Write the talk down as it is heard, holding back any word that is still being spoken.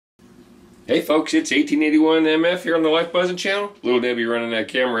Hey folks, it's 1881 MF here on the LifeBuzzN channel. Little Debbie running that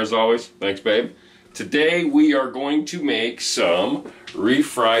camera as always. Thanks, babe. Today we are going to make some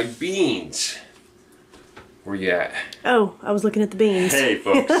refried beans. Where you at? Oh, I was looking at the beans. Hey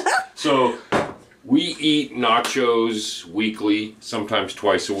folks. So we eat nachos weekly, sometimes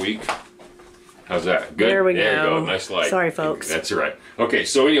twice a week. How's that? Good? There we There go. you go. Nice light. Sorry, folks. That's all right. Okay,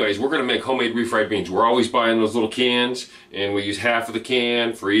 so anyways, we're going to make homemade refried beans. We're always buying those little cans, and we use half of the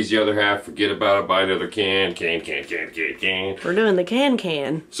can, freeze the other half, forget about it, buy another can. We're doing the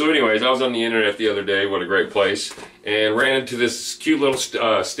can. So anyways, I was on the internet the other day, what a great place, and ran into this cute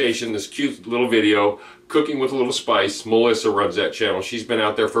little station, this cute little video, Cooking with a Little Spice. Melissa runs that channel. She's been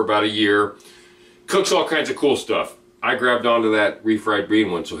out there for about a year. Cooks all kinds of cool stuff. I grabbed onto that refried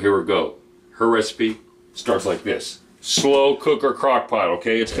bean one, so here we go. Her recipe starts like this. Slow cooker crock pot,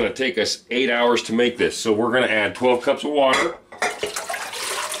 okay? It's going to take us 8 hours to make this. So we're going to add 12 cups of water.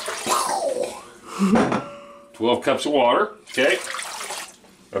 12 cups of water, okay?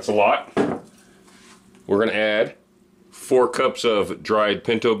 That's a lot. We're going to add 4 cups of dried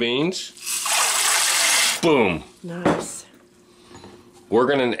pinto beans. Boom. Nice. We're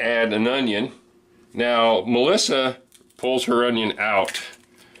going to add an onion. Now, Melissa pulls her onion out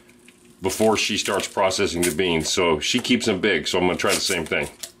before she starts processing the beans, so she keeps them big, so I'm going to try the same thing.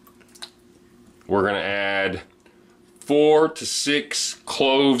 We're going to add 4 to 6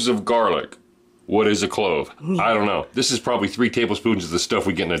 cloves of garlic. What is a clove? I don't know. This is probably 3 tablespoons of the stuff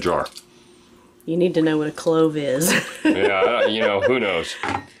we get in a jar. You need to know what a clove is. Yeah, you know, who knows.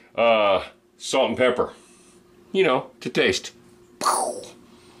 Salt and pepper. You know, to taste.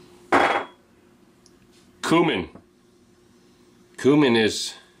 Cumin. Cumin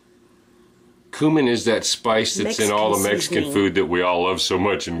is that spice that's in all the Mexican food that we all love so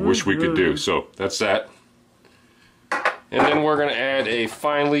much and wish we could do. So that's that. And then we're going to add a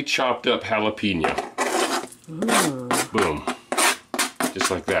finely chopped up jalapeno. Boom.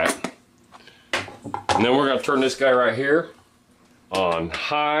 Just like that. And then we're going to turn this guy right here on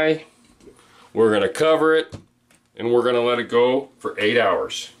high. We're going to cover it and we're going to let it go for 8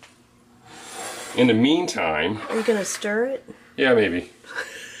 hours. In the meantime... Are you going to stir it? Yeah, maybe.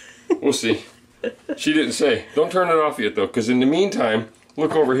 We'll see. She didn't say. Don't turn it off yet, though, because in the meantime,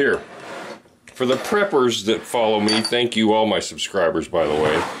 look over here. For the preppers that follow me, thank you, all my subscribers, by the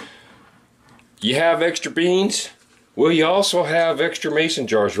way. You have extra beans? Well, you also have extra mason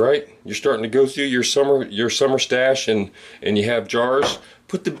jars, right? You're starting to go through your summer stash, and you have jars.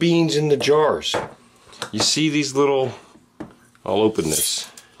 Put the beans in the jars. You see these little... I'll open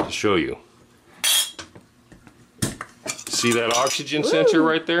this to show you. See that oxygen sensor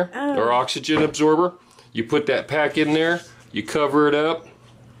right there? Or oxygen absorber? You put that pack in there, you cover it up,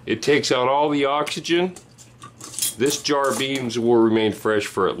 it takes out all the oxygen. This jar of beans will remain fresh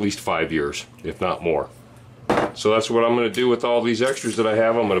for at least 5 years, if not more. So that's what I'm going to do with all these extras that I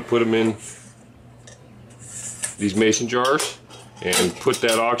have. I'm going to put them in these mason jars and put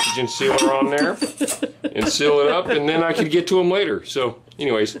that oxygen sealer on there and seal it up, and then I can get to them later. So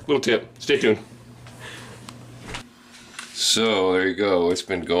anyways, little tip, stay tuned. So there you go, it's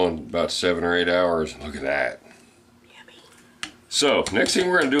been going about 7 or 8 hours. Look at that. Yummy. So next thing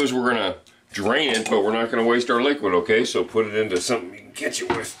we're going to do is we're going to drain it, but we're not going to waste our liquid, okay? So put it into something you can catch it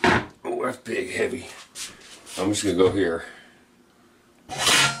with. Oh, that's big, heavy. I'm just going to go here.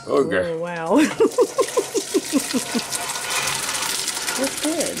 Okay. Oh, wow. That's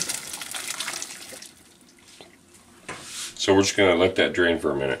good. So we're just going to let that drain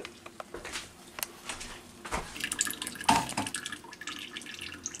for a minute.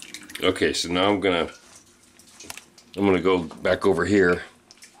 Okay, so now I'm gonna go back over here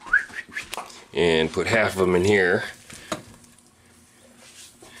and put half of them in here.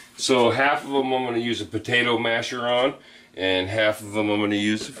 So half of them I'm gonna use a potato masher on, and half of them I'm gonna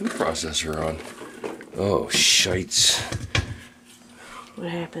use a food processor on. Oh, shites. What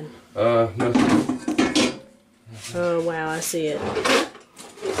happened? Nothing. Oh, wow, I see it.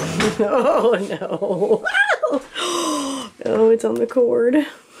 Oh, no. Oh, it's on the cord.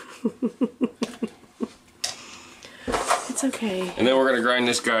 It's okay. And then we're gonna grind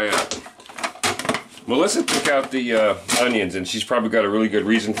this guy up. Melissa took out the onions, and she's probably got a really good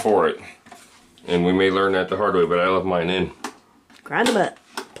reason for it. And we may learn that the hard way, but I left mine in. Grind them up.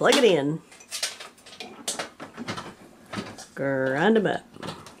 Plug it in. Grind them up.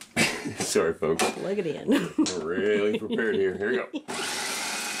 Sorry, folks. Plug it in. We're really prepared here. Here we go.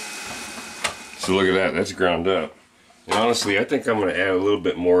 So look at that. That's ground up. And honestly, I think I'm going to add a little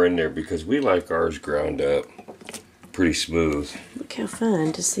bit more in there because we like ours ground up pretty smooth. Look how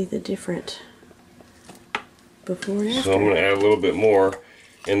fun to see the different before and after. So I'm going to add a little bit more.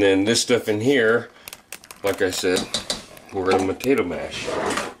 And then this stuff in here, like I said, we're gonna potato mash.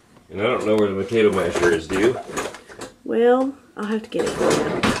 And I don't know where the potato masher is, do you? Well, I'll have to get it for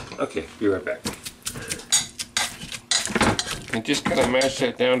you. Okay, be right back. And just kind of mash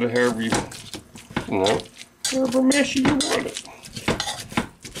that down to however you know, however meshy you want it.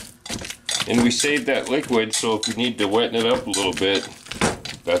 And we saved that liquid, so if you need to weten it up a little bit,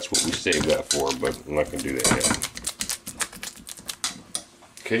 that's what we saved that for, but I'm not going to do that yet.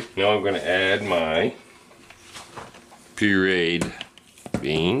 Okay, now I'm going to add my pureed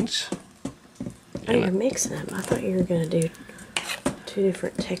beans. Oh, you're mixing them. I thought you were going to do 2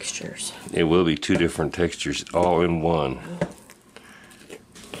 different textures. It will be 2 different textures all in one.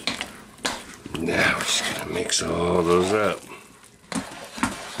 Now we're just going to mix all those up.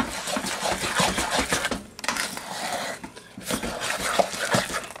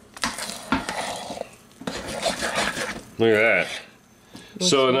 Look at that.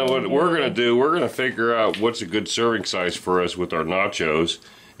 So now what we're going to do, we're going to figure out what's a good serving size for us with our nachos.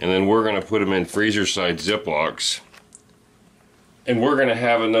 And then we're going to put them in freezer-sized Ziplocs. And we're going to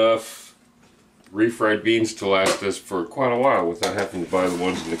have enough refried beans to last us for quite a while without having to buy the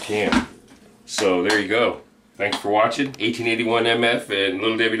ones in the can. So there you go. Thanks for watching. 1881 MF and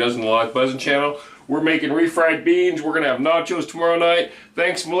Little Debbie Does on the LifeBuzzN channel. We're making refried beans. We're going to have nachos tomorrow night.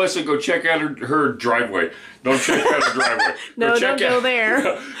 Thanks, Melissa. Go check out her driveway. Don't check out her driveway. No, don't go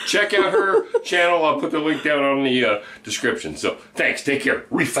there. Check out her channel. I'll put the link down on the description. So, thanks. Take care.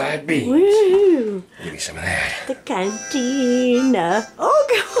 Refried beans. Woo! Give me some of that. The cantina. Oh,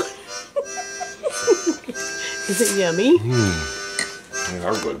 God. Is it yummy? They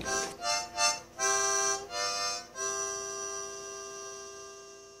are good.